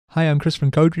Hi, I'm Chris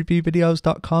from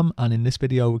CodeReviewVideos.com, and in this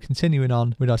video we're continuing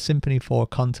on with our Symfony 4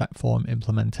 contact form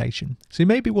implementation. So you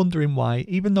may be wondering why,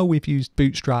 even though we've used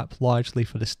Bootstrap largely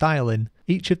for the styling,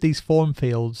 each of these form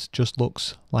fields just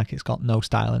looks like it's got no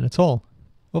styling at all.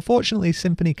 Well, fortunately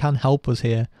Symfony can help us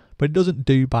here, but it doesn't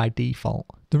do by default.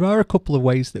 There are a couple of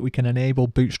ways that we can enable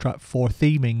Bootstrap 4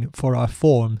 theming for our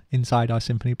form inside our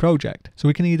Symfony project. So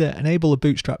we can either enable a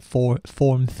Bootstrap 4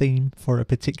 form theme for a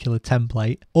particular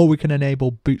template, or we can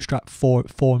enable Bootstrap 4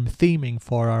 form theming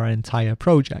for our entire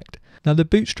project. Now, the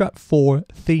Bootstrap 4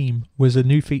 theme was a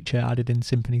new feature added in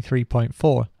Symfony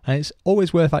 3.4, and it's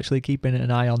always worth actually keeping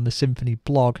an eye on the Symfony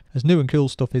blog, as new and cool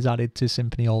stuff is added to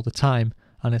Symfony all the time.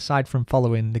 And aside from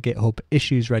following the GitHub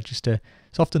issues register,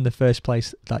 it's often the first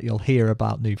place that you'll hear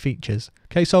about new features.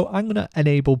 Okay, so I'm going to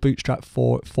enable Bootstrap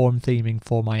 4 form theming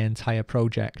for my entire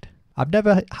project. I've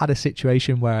never had a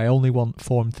situation where I only want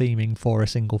form theming for a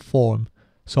single form,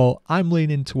 so I'm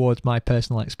leaning towards my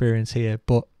personal experience here,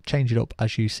 but change it up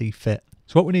as you see fit.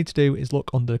 So what we need to do is look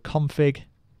under config,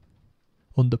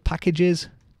 under packages,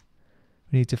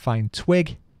 we need to find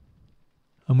twig,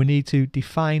 and we need to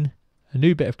define a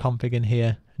new bit of config in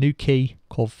here, a new key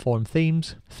called form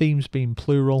themes. Themes being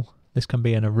plural, this can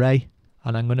be an array,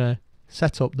 and I'm going to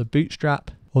set up the bootstrap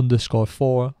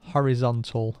 _4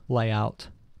 horizontal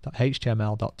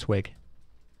layout.html.twig.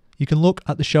 You can look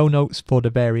at the show notes for the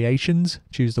variations,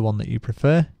 choose the one that you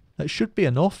prefer. That should be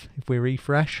enough if we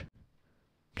refresh.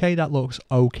 Okay, that looks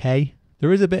okay.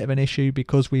 There is a bit of an issue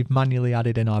because we've manually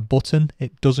added in our button,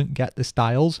 it doesn't get the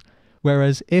styles,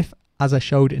 whereas if, as I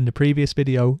showed in the previous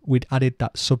video, we'd added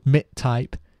that submit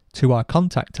type to our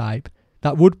contact type,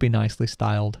 that would be nicely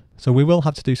styled. So we will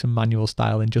have to do some manual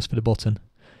styling just for the button.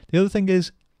 The other thing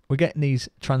is we're getting these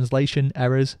translation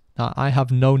errors. Now, I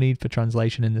have no need for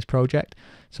translation in this project,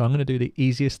 so I'm going to do the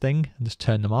easiest thing and just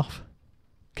turn them off.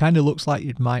 Kind of looks like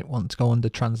you might want to go under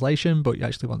translation, but you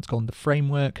actually want to go under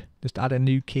framework. Just add a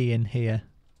new key in here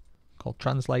called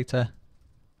translator,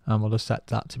 and we'll just set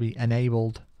that to be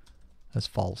enabled as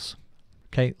false.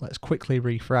 Okay, let's quickly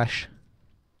refresh,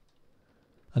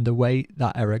 and away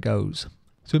that error goes.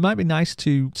 So it might be nice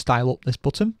to style up this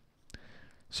button.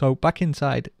 So back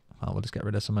inside, well, we'll just get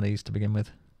rid of some of these to begin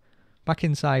with. Back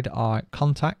inside our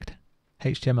contact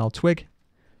HTML twig,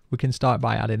 we can start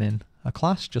by adding in a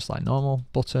class, just like normal,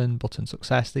 button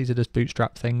success. These are just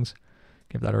Bootstrap things.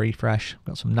 Give that a refresh.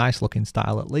 Got some nice looking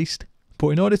style at least. But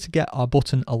in order to get our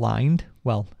button aligned,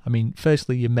 well, I mean,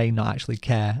 firstly, you may not actually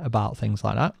care about things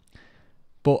like that,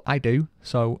 but I do.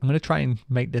 So I'm going to try and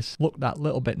make this look that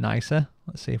little bit nicer.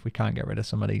 Let's see if we can't get rid of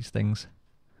some of these things.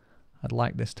 I'd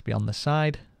like this to be on the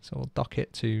side, so we'll dock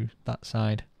it to that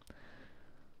side.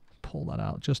 Pull that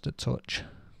out just a touch.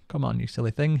 Come on, you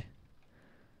silly thing.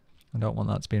 I don't want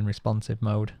that to be in responsive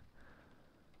mode.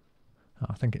 Oh,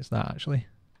 I think it's that actually.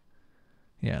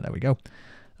 Yeah, there we go.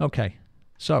 Okay,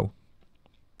 so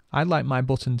I'd like my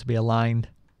button to be aligned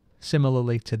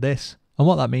similarly to this. And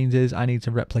what that means is I need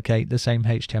to replicate the same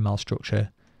HTML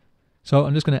structure. So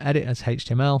I'm just going to edit as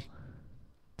HTML,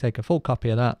 take a full copy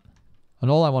of that.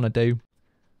 And all I want to do,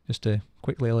 just to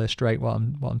quickly illustrate what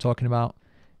I'm talking about,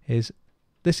 is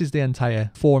this is the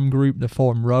entire form group, the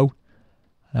form row.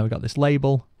 Now we've got this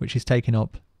label, which is taking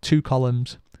up 2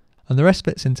 columns, and the rest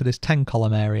fits into this 10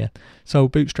 column area. So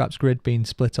Bootstrap's grid being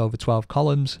split over 12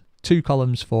 columns, 2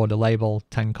 columns for the label,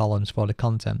 10 columns for the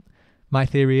content. My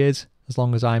theory is, as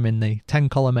long as I'm in the 10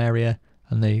 column area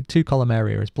and the 2 column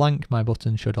area is blank, my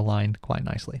button should align quite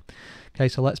nicely. Okay,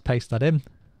 so let's paste that in.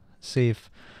 See if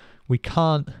we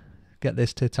can't get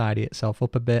this to tidy itself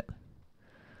up a bit.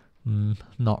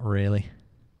 Not really.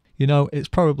 You know, it's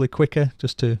probably quicker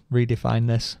just to redefine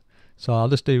this. So I'll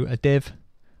just do a div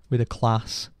with a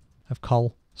class of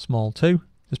col small2,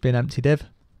 just be an empty div.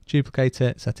 Duplicate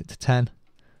it, set it to 10.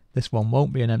 This one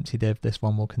won't be an empty div, this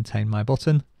one will contain my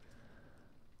button.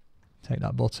 Take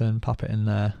that button, pop it in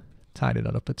there, tidy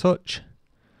that up a touch,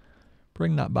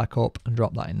 bring that back up and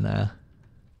drop that in there.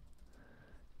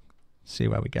 See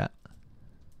where we get.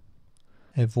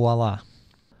 Et voila.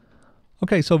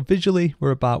 Okay, so visually we're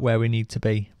about where we need to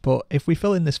be, but if we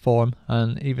fill in this form,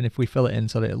 and even if we fill it in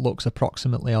so that it looks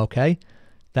approximately okay,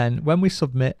 then when we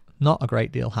submit, not a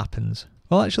great deal happens.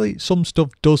 Well, actually, some stuff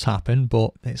does happen,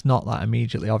 but it's not that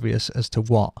immediately obvious as to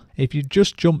what. If you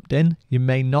just jumped in, you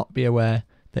may not be aware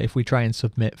that if we try and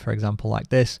submit, for example, like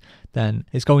this, then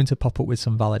it's going to pop up with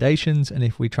some validations. And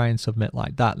if we try and submit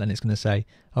like that, then it's going to say,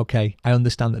 okay, I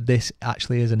understand that this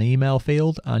actually is an email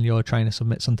field and you're trying to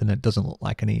submit something that doesn't look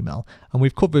like an email. And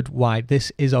we've covered why this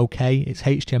is okay. It's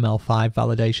HTML5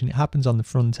 validation. It happens on the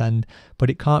front end, but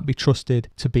it can't be trusted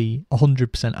to be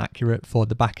 100% accurate for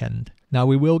the back end. Now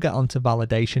we will get onto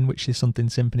validation, which is something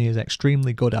Symfony is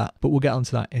extremely good at, but we'll get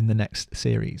onto that in the next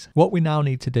series. What we now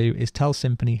need to do is tell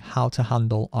Symfony how to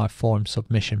handle our form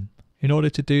submission. In order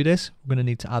to do this, we're going to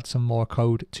need to add some more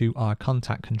code to our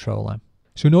contact controller.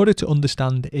 So in order to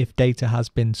understand if data has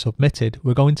been submitted,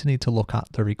 we're going to need to look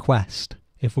at the request.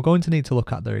 If we're going to need to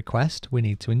look at the request, we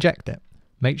need to inject it.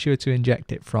 Make sure to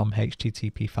inject it from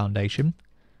HTTP Foundation.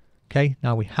 Okay,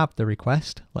 now we have the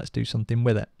request, let's do something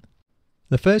with it.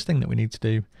 The first thing that we need to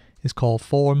do is call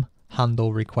form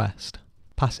handle request,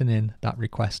 passing in that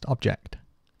request object.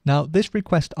 Now this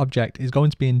request object is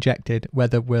going to be injected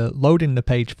whether we're loading the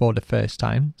page for the first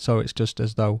time, so it's just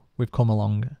as though we've come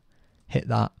along, hit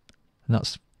that,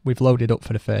 and we've loaded up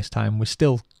for the first time, we're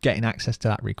still getting access to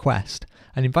that request.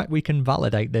 And in fact we can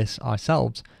validate this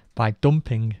ourselves by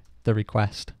dumping the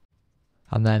request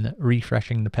and then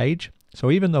refreshing the page.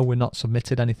 So even though we're not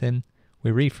submitted anything,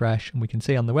 we refresh and we can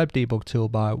see on the web debug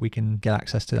toolbar we can get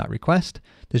access to that request.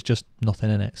 There's just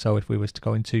nothing in it. So if we was to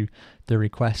go into the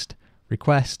request,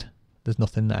 there's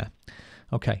nothing there.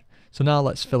 Okay, so now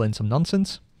let's fill in some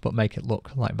nonsense, but make it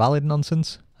look like valid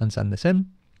nonsense and send this in.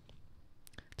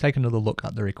 Take another look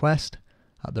at the request.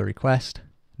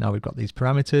 Now we've got these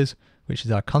parameters, which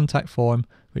is our contact form,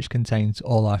 which contains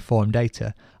all our form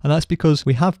data. And that's because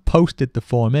we have posted the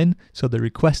form in, so the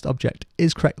request object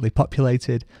is correctly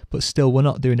populated, but still we're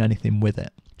not doing anything with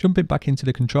it. Jumping back into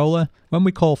the controller, when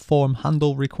we call form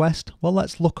handle request, well,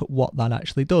 let's look at what that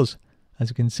actually does. As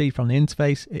you can see from the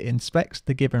interface, it inspects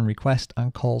the given request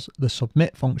and calls the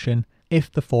submit function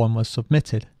if the form was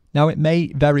submitted. Now it may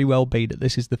very well be that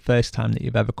this is the first time that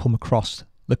you've ever come across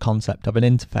the concept of an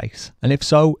interface. And if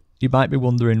so, you might be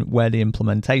wondering where the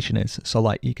implementation is. So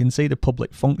like you can see the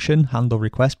public function handle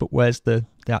request, but where's the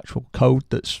actual code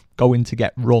that's going to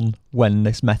get run when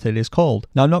this method is called?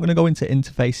 Now I'm not going to go into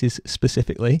interfaces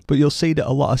specifically, but you'll see that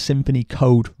a lot of Symfony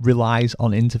code relies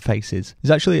on interfaces.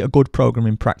 It's actually a good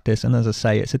programming practice, and as I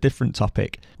say, it's a different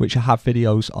topic, which I have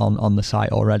videos on the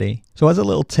site already. So as a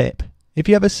little tip, if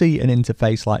you ever see an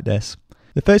interface like this,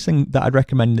 the first thing that I'd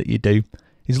recommend that you do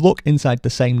is look inside the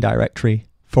same directory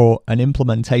for an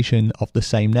implementation of the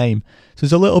same name. So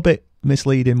it's a little bit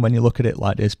misleading when you look at it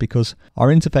like this, because our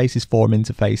interface is form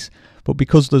interface, but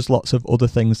because there's lots of other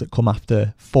things that come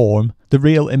after form, the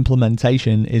real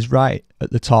implementation is right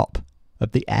at the top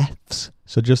of the Fs,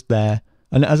 so just there.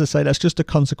 And as I say, that's just a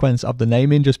consequence of the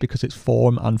naming, just because it's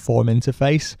form and form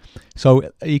interface. So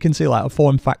you can see like a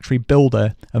form factory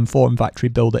builder and form factory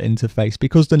builder interface.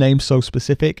 Because the name's so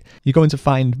specific, you're going to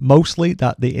find mostly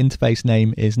that the interface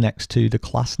name is next to the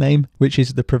class name, which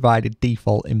is the provided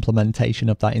default implementation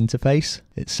of that interface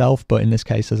itself. But in this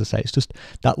case, as I say, it's just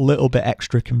that little bit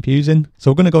extra confusing.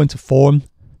 So we're going to go into form.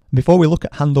 Before we look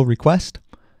at handle request,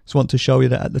 I just want to show you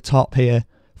that at the top here,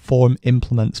 form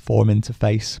implements form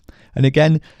interface. And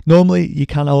again, normally you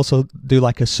can also do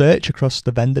like a search across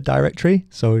the vendor directory.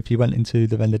 So if you went into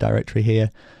the vendor directory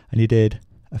here and you did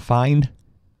a find,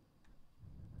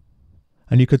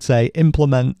 and you could say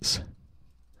implements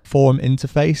form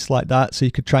interface like that. So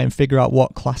you could try and figure out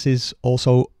what classes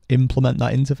also implement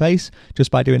that interface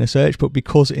just by doing a search. But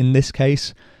because in this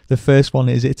case, the first one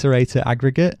is iterator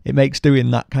aggregate, it makes doing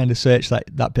that kind of search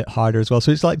that bit harder as well.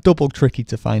 So it's like double tricky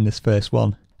to find this first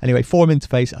one. Anyway, form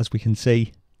interface, as we can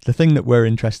see, the thing that we're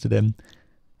interested in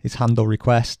is handle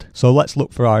request. So let's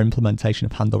look for our implementation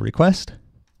of handle request.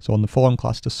 So on the form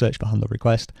class, just search for handle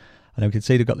request. And we can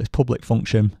see they've got this public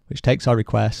function, which takes our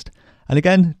request. And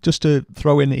again, just to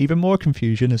throw in even more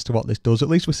confusion as to what this does, at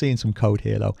least we're seeing some code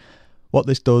here though. What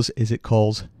this does is it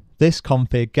calls this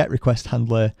config get request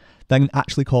handler, then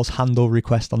actually calls handle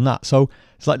request on that. So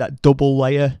it's like that double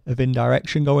layer of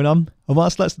indirection going on. And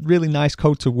whilst that's really nice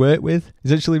code to work with,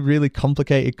 it's actually really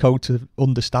complicated code to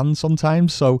understand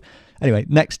sometimes. So anyway,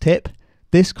 next tip,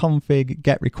 this config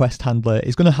get request handler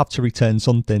is going to have to return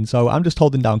something. So I'm just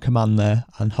holding down command there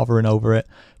and hovering over it.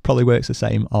 Probably works the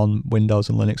same on Windows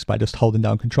and Linux by just holding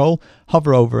down control,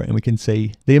 hover over it, and we can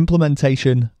see the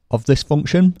implementation of this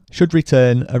function should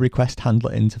return a request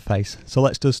handler interface. So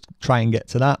let's just try and get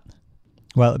to that.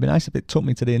 Well, it'd be nice if it took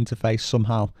me to the interface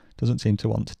somehow. Doesn't seem to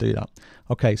want to do that.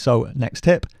 Okay, so next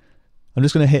tip, I'm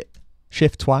just going to hit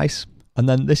shift twice, and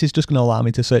then this is just going to allow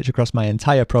me to search across my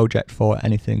entire project for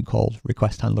anything called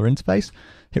request handler interface.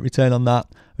 Hit return on that.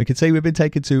 We can see we've been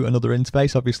taken to another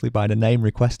interface, obviously by the name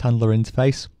request handler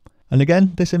interface. And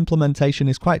again, this implementation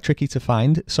is quite tricky to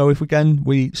find. So if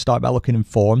we start by looking in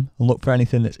form and look for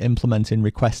anything that's implementing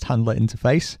request handler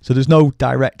interface. So there's no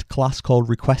direct class called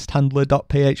request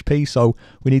handler.php. So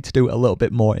we need to do a little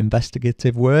bit more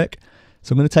investigative work.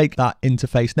 So I'm going to take that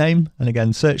interface name and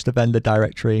again, search the vendor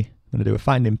directory. I'm going to do a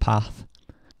finding path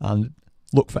and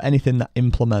look for anything that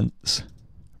implements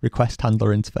request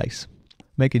handler interface,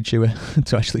 making sure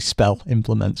to actually spell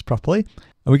implements properly.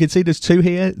 And we can see there's two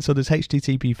here. So there's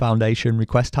HTTP Foundation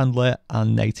request handler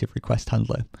and native request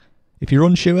handler. If you're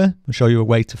unsure, I'll show you a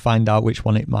way to find out which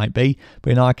one it might be.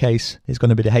 But in our case, it's going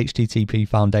to be the HTTP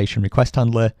Foundation request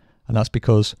handler. And that's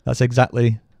because that's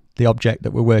exactly the object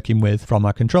that we're working with from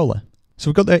our controller. So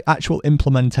we've got the actual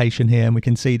implementation here, and we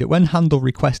can see that when handle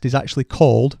request is actually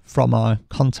called from our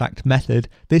contact method,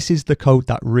 this is the code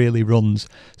that really runs.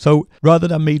 So rather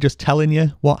than me just telling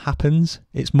you what happens,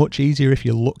 it's much easier if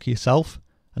you look yourself.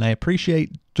 And I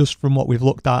appreciate just from what we've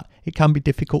looked at, it can be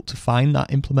difficult to find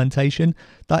that implementation.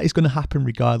 That is going to happen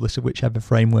regardless of whichever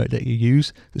framework that you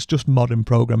use. It's just modern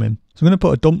programming. So I'm going to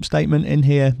put a dump statement in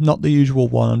here, not the usual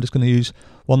one. I'm just going to use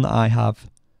one that I have.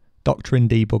 Doctrine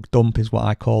debug dump is what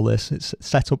I call this. It's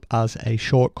set up as a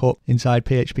shortcut inside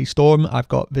PHP Storm. I've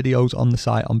got videos on the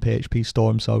site on PHP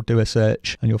Storm, so do a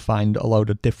search and you'll find a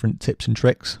load of different tips and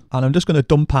tricks. And I'm just going to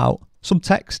dump out some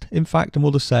text, in fact, and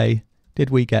we'll just say, did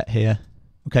we get here?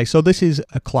 Okay, so this is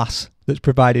a class that's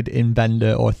provided in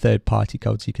vendor or third-party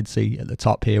code. So you can see at the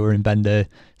top here, we're in vendor,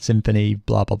 Symfony,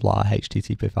 blah, blah, blah,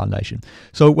 HTTP Foundation.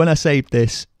 So when I save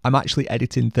this, I'm actually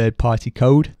editing third-party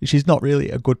code, which is not really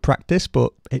a good practice,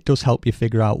 but it does help you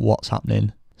figure out what's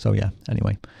happening. So yeah,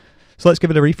 anyway. So let's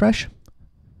give it a refresh.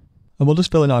 And we'll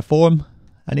just fill in our form.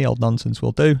 Any old nonsense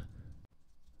will do.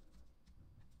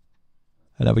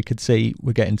 And then we could see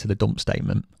we're getting to the dump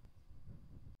statement.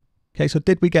 Okay, so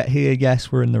did we get here?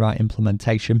 Yes, we're in the right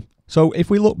implementation. So if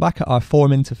we look back at our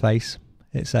form interface,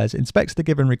 it says inspects the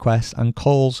given request and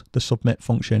calls the submit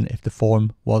function if the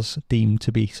form was deemed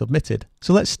to be submitted.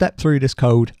 So let's step through this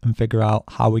code and figure out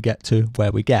how we get to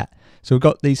where we get. So we've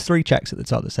got these three checks at the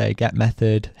top that say get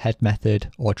method, head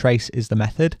method, or trace is the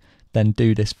method. Then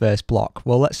do this first block.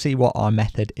 Well, let's see what our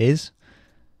method is.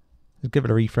 Let's give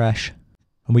it a refresh.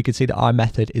 And we can see that our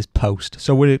method is post.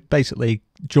 So we're basically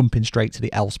jumping straight to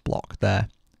the else block there.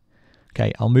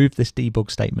 Okay, I'll move this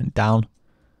debug statement down.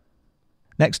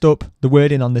 Next up, the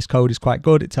wording on this code is quite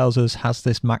good. It tells us, has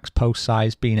this max post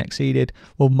size been exceeded?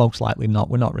 Well, most likely not.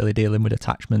 We're not really dealing with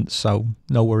attachments, so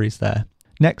no worries there.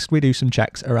 Next, we do some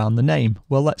checks around the name.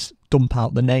 Well, let's dump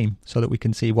out the name so that we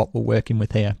can see what we're working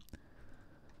with here.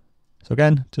 So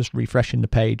again, just refreshing the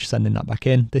page, sending that back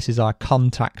in. This is our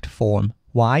contact form.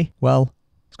 Why? Well,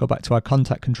 let's go back to our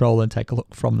contact controller and take a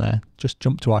look from there. Just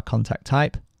jump to our contact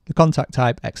type. The contact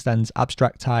type extends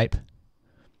abstract type.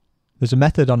 There's a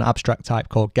method on abstract type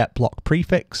called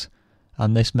getBlockPrefix,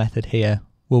 and this method here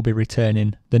will be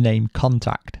returning the name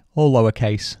contact, all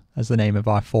lowercase, as the name of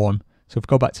our form. So if we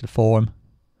go back to the form,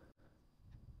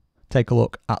 take a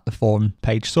look at the form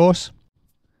page source,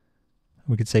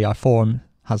 we can see our form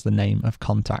has the name of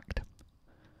contact.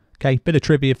 Okay, bit of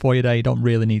trivia for you there, you don't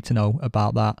really need to know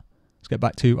about that. Let's get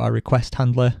back to our request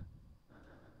handler.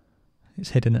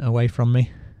 It's hidden it away from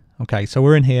me. Okay, so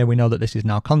we're in here, we know that this is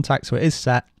now contact, so it is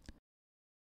set.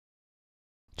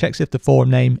 Checks if the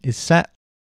form name is set.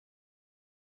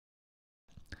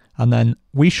 And then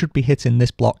we should be hitting this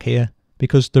block here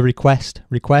because the request,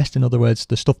 in other words,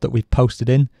 the stuff that we've posted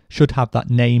in, should have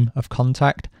that name of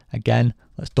contact. Again,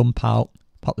 let's dump out,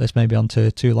 pop this maybe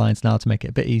onto 2 lines now to make it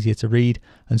a bit easier to read.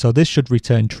 And so this should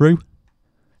return true.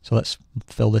 So let's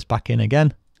fill this back in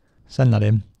again, send that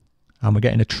in, and we're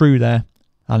getting a true there.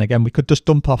 And again, we could just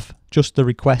dump off just the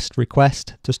request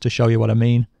just to show you what I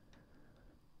mean.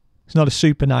 It's not a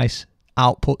super nice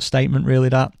output statement really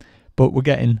that, but we're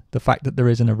getting the fact that there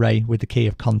is an array with the key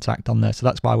of contact on there. So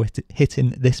that's why we're hitting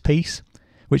this piece,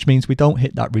 which means we don't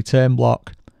hit that return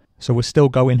block. So we're still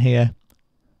going here.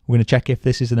 We're going to check if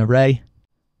this is an array.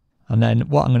 And then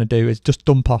what I'm going to do is just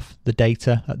dump off the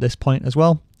data at this point as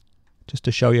well, just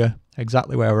to show you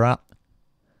exactly where we're at.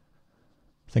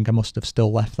 I think I must have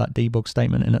still left that debug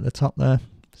statement in at the top there.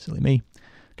 Silly me.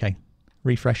 Okay,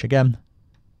 refresh again.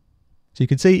 So you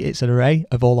can see it's an array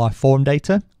of all our form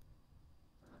data.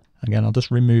 Again, I'll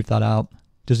just remove that out.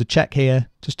 There's a check here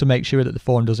just to make sure that the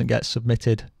form doesn't get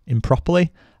submitted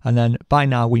improperly. And then by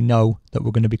now we know that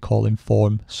we're going to be calling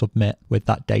form submit with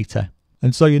that data.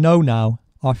 And so you know now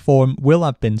our form will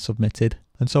have been submitted.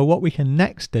 And so what we can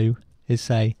next do is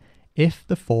say if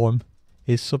the form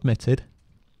is submitted,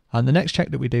 and the next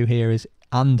check that we do here is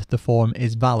and the form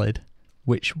is valid,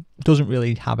 which doesn't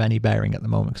really have any bearing at the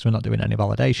moment because we're not doing any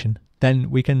validation,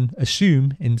 then we can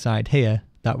assume inside here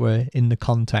that we're in the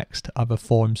context of a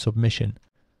form submission.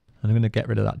 And I'm going to get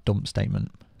rid of that dump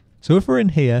statement. So if we're in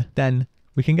here, then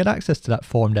we can get access to that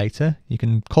form data. You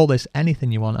can call this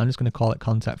anything you want. I'm just going to call it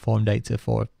contact form data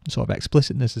for sort of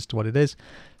explicitness as to what it is.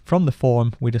 From the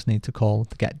form, we just need to call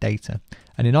the get data.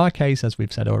 And in our case, as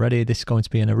we've said already, this is going to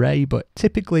be an array, but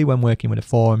typically when working with a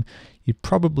form, you'd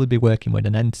probably be working with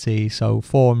an entity. So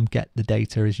form get the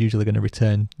data is usually going to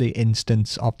return the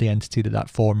instance of the entity that that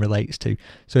form relates to.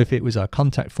 So if it was a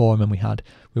contact form and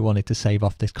we wanted to save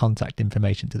off this contact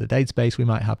information to the database, we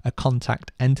might have a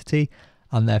contact entity,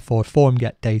 and therefore form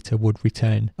get data would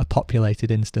return a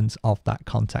populated instance of that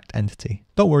contact entity.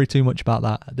 Don't worry too much about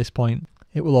that at this point.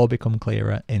 It will all become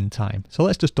clearer in time. So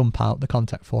let's just dump out the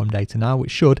contact form data now,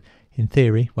 which should, in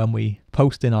theory, when we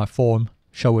post in our form,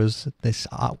 show us this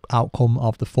outcome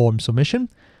of the form submission.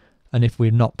 And if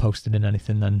we're not posted in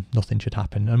anything, then nothing should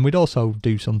happen. And we'd also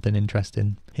do something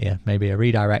interesting here, maybe a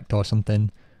redirect or something,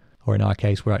 or in our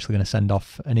case, we're actually going to send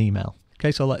off an email.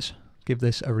 Okay, so let's give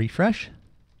this a refresh.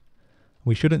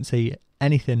 We shouldn't see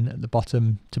anything at the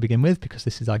bottom to begin with because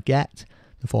this is our get.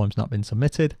 The form's not been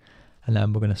submitted. And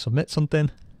then we're going to submit something.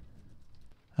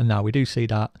 And now we do see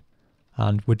that.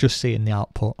 And we're just seeing the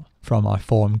output from our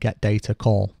form get data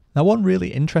call. Now, one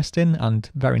really interesting and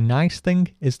very nice thing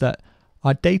is that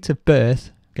our date of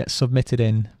birth gets submitted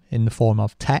in the form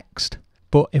of text.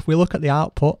 But if we look at the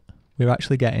output, we're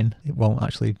actually getting, it won't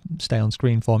actually stay on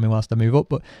screen for me whilst I move up,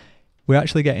 but we're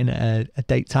actually getting a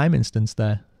date time instance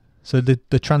there. So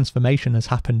the transformation has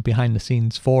happened behind the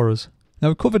scenes for us. Now,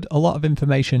 we've covered a lot of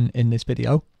information in this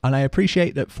video, and I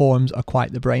appreciate that forms are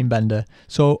quite the brain bender.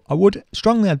 So I would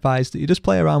strongly advise that you just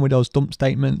play around with those dump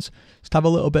statements, just have a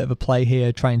little bit of a play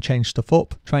here, try and change stuff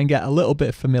up, try and get a little bit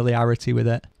of familiarity with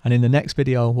it. And in the next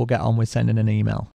video, we'll get on with sending an email.